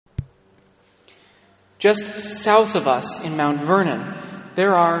Just south of us in Mount Vernon,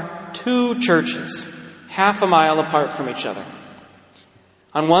 there are 2 churches, half a mile apart from each other.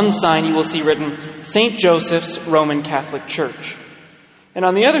 On one sign you will see written, St. Joseph's Roman Catholic Church. And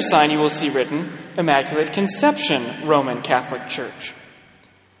on the other sign you will see written, Immaculate Conception Roman Catholic Church.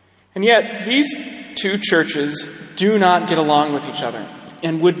 And yet, these 2 churches do not get along with each other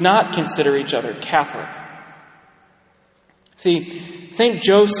and would not consider each other Catholic. See, St.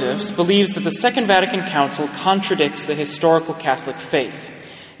 Joseph's believes that the Second Vatican Council contradicts the historical Catholic faith,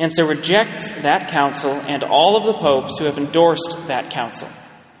 and so rejects that council and all of the popes who have endorsed that council.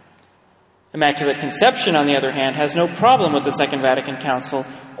 Immaculate Conception, on the other hand, has no problem with the Second Vatican Council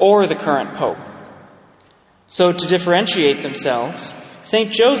or the current pope. So to differentiate themselves,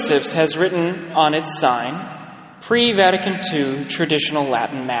 St. Joseph's has written on its sign, Pre-Vatican II Traditional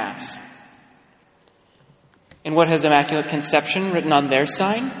Latin Mass. And what has Immaculate Conception written on their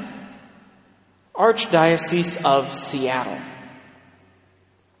sign? Archdiocese of Seattle.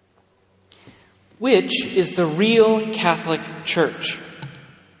 Which is the real Catholic Church?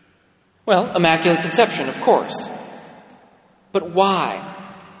 Well, Immaculate Conception, of course. But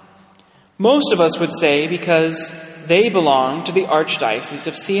why? Most of us would say because they belong to the Archdiocese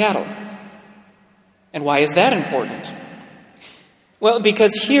of Seattle. And why is that important? Well,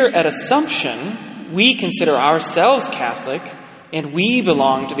 because here at Assumption, we consider ourselves Catholic, and we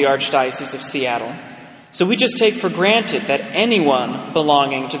belong to the Archdiocese of Seattle. So we just take for granted that anyone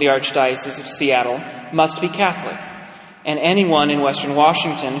belonging to the Archdiocese of Seattle must be Catholic, and anyone in Western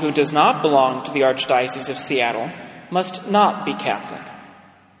Washington who does not belong to the Archdiocese of Seattle must not be Catholic.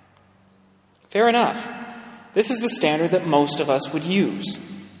 Fair enough. This is the standard that most of us would use.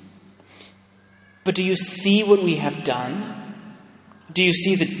 But do you see what we have done? Do you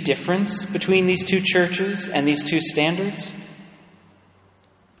see the difference between these 2 churches and these 2 standards?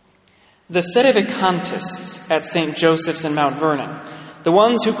 The sedevacantists at St. Joseph's in Mount Vernon, the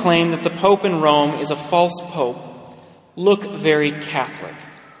ones who claim that the Pope in Rome is a false pope, look very Catholic.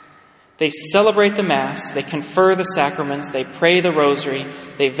 They celebrate the Mass, they confer the sacraments, they pray the Rosary,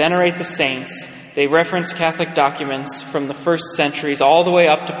 they venerate the saints, they reference Catholic documents from the first centuries all the way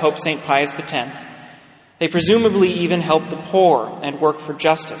up to Pope St. Pius X. They presumably even help the poor and work for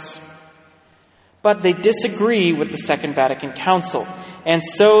justice. But they disagree with the Second Vatican Council, and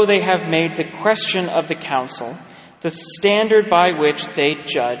so they have made the question of the Council the standard by which they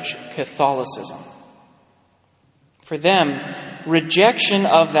judge Catholicism. For them, rejection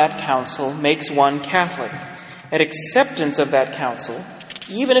of that council makes one Catholic, and acceptance of that council,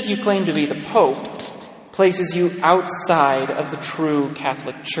 even if you claim to be the Pope, places you outside of the true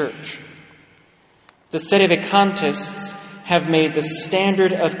Catholic Church. The sedevacantists have made the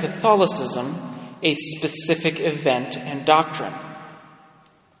standard of Catholicism a specific event and doctrine.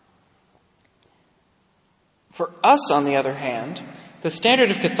 For us, on the other hand, the standard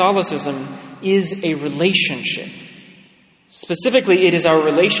of Catholicism is a relationship. Specifically, it is our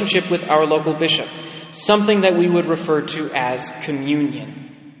relationship with our local bishop, something that we would refer to as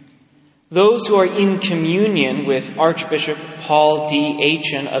communion. Those who are in communion with Archbishop Paul D.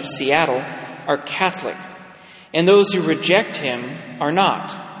 Aitchen of Seattle are Catholic, and those who reject him are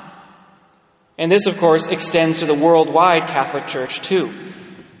not. And this, of course, extends to the worldwide Catholic Church, too.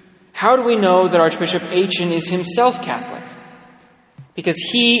 How do we know that Archbishop Aitchen is himself Catholic? Because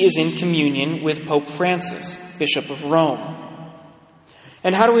he is in communion with Pope Francis, Bishop of Rome.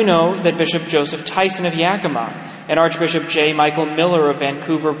 And how do we know that Bishop Joseph Tyson of Yakima and Archbishop J. Michael Miller of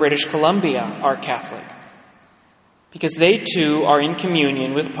Vancouver, British Columbia are Catholic? Because they too are in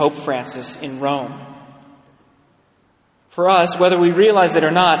communion with Pope Francis in Rome. For us, whether we realize it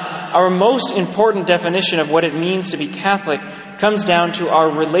or not, our most important definition of what it means to be Catholic comes down to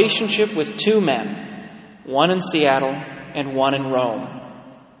our relationship with 2 men, one in Seattle and one in Rome.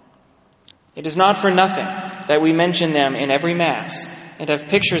 It is not for nothing that we mention them in every Mass and have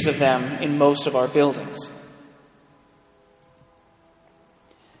pictures of them in most of our buildings.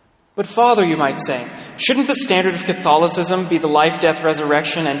 But Father, you might say, shouldn't the standard of Catholicism be the life, death,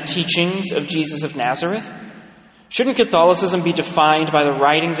 resurrection, and teachings of Jesus of Nazareth? Shouldn't Catholicism be defined by the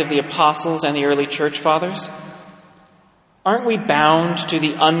writings of the apostles and the early church fathers? Aren't we bound to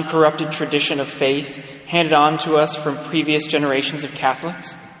the uncorrupted tradition of faith handed on to us from previous generations of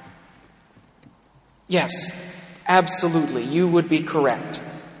Catholics? Yes, absolutely, you would be correct.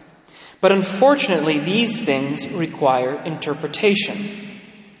 But unfortunately, these things require interpretation.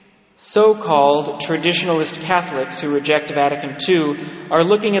 So-called traditionalist Catholics who reject Vatican II are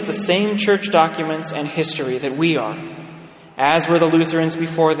looking at the same church documents and history that we are, as were the Lutherans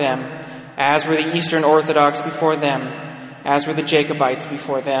before them, as were the Eastern Orthodox before them, as were the Jacobites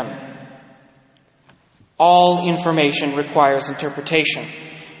before them. All information requires interpretation.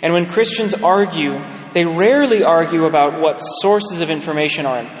 And when Christians argue, they rarely argue about what sources of information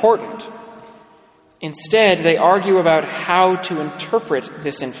are important. Instead, they argue about how to interpret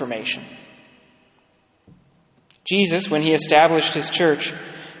this information. Jesus, when he established his church,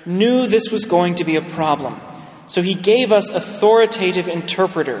 knew this was going to be a problem. So he gave us authoritative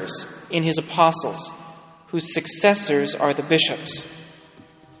interpreters in his apostles, whose successors are the bishops.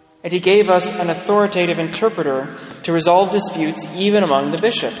 And he gave us an authoritative interpreter to resolve disputes even among the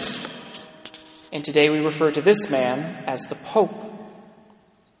bishops. And today we refer to this man as the Pope.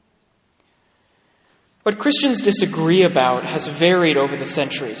 What Christians disagree about has varied over the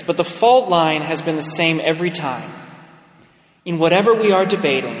centuries, but the fault line has been the same every time. In whatever we are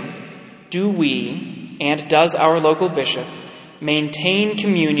debating, do we, and does our local bishop, maintain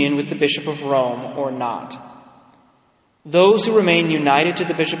communion with the Bishop of Rome or not? Those who remain united to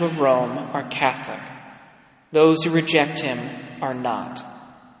the Bishop of Rome are Catholic. Those who reject him are not.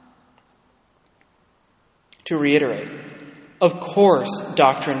 To reiterate, of course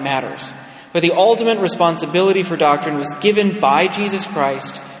doctrine matters, but the ultimate responsibility for doctrine was given by Jesus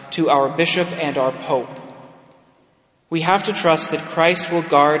Christ to our bishop and our pope. We have to trust that Christ will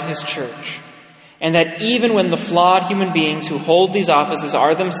guard his church, and that even when the flawed human beings who hold these offices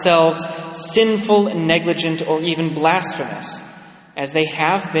are themselves sinful, negligent, or even blasphemous, as they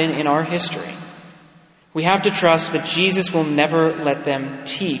have been in our history, we have to trust that Jesus will never let them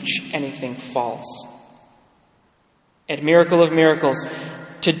teach anything false. At Miracle of Miracles,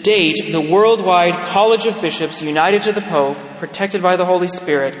 to date, the worldwide College of Bishops, united to the Pope, protected by the Holy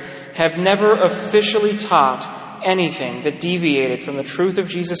Spirit, have never officially taught anything that deviated from the truth of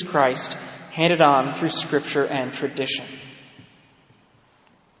Jesus Christ handed on through Scripture and tradition.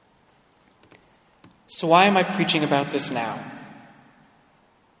 So why am I preaching about this now?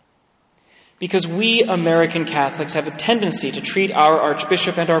 Because we American Catholics have a tendency to treat our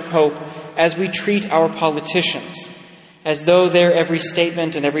Archbishop and our Pope as we treat our politicians, as though their every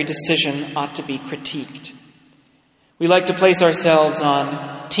statement and every decision ought to be critiqued. We like to place ourselves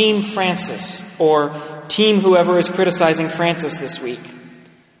on Team Francis or Team whoever is criticizing Francis this week,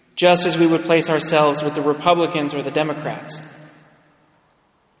 just as we would place ourselves with the Republicans or the Democrats.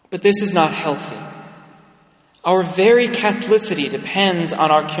 But this is not healthy. Our very Catholicity depends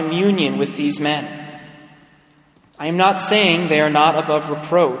on our communion with these men. I am not saying they are not above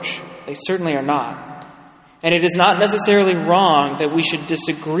reproach. They certainly are not. And it is not necessarily wrong that we should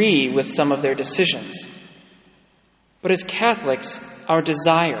disagree with some of their decisions. But as Catholics, our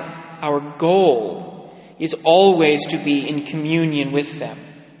desire, our goal, is always to be in communion with them.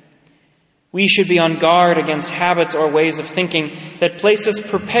 We should be on guard against habits or ways of thinking that place us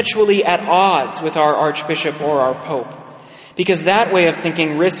perpetually at odds with our Archbishop or our Pope, because that way of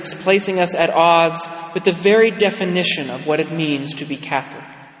thinking risks placing us at odds with the very definition of what it means to be Catholic.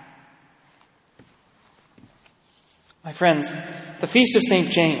 My friends, the Feast of St.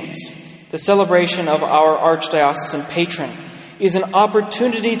 James, the celebration of our archdiocesan patron, is an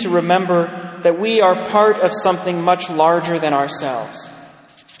opportunity to remember that we are part of something much larger than ourselves.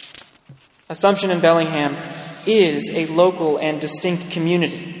 Assumption in Bellingham is a local and distinct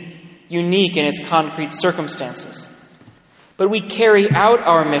community, unique in its concrete circumstances. But we carry out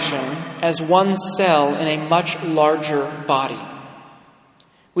our mission as one cell in a much larger body.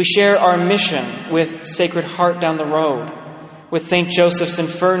 We share our mission with Sacred Heart down the road, with St. Joseph's in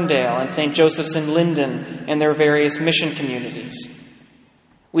Ferndale and St. Joseph's in Linden and their various mission communities.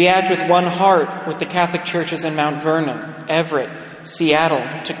 We act with one heart with the Catholic churches in Mount Vernon, Everett,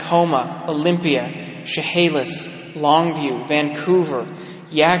 Seattle, Tacoma, Olympia, Chehalis, Longview, Vancouver,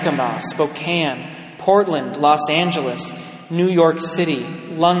 Yakima, Spokane, Portland, Los Angeles, New York City,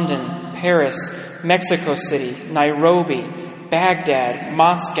 London, Paris, Mexico City, Nairobi, Baghdad,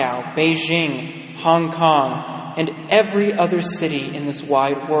 Moscow, Beijing, Hong Kong, and every other city in this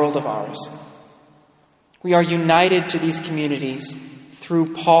wide world of ours. We are united to these communities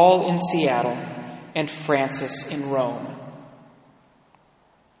through Paul in Seattle and Francis in Rome.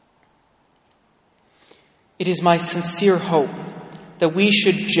 It is my sincere hope that we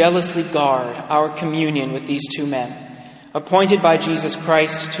should jealously guard our communion with these two men, appointed by Jesus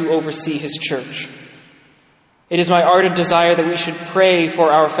Christ to oversee his church. It is my ardent desire that we should pray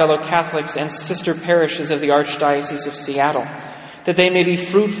for our fellow Catholics and sister parishes of the Archdiocese of Seattle, that they may be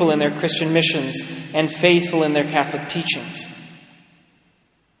fruitful in their Christian missions and faithful in their Catholic teachings.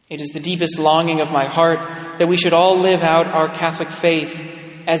 It is the deepest longing of my heart that we should all live out our Catholic faith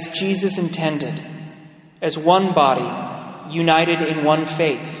as Jesus intended, as one body, united in one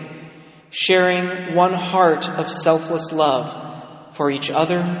faith, sharing one heart of selfless love for each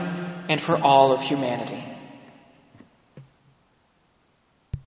other and for all of humanity.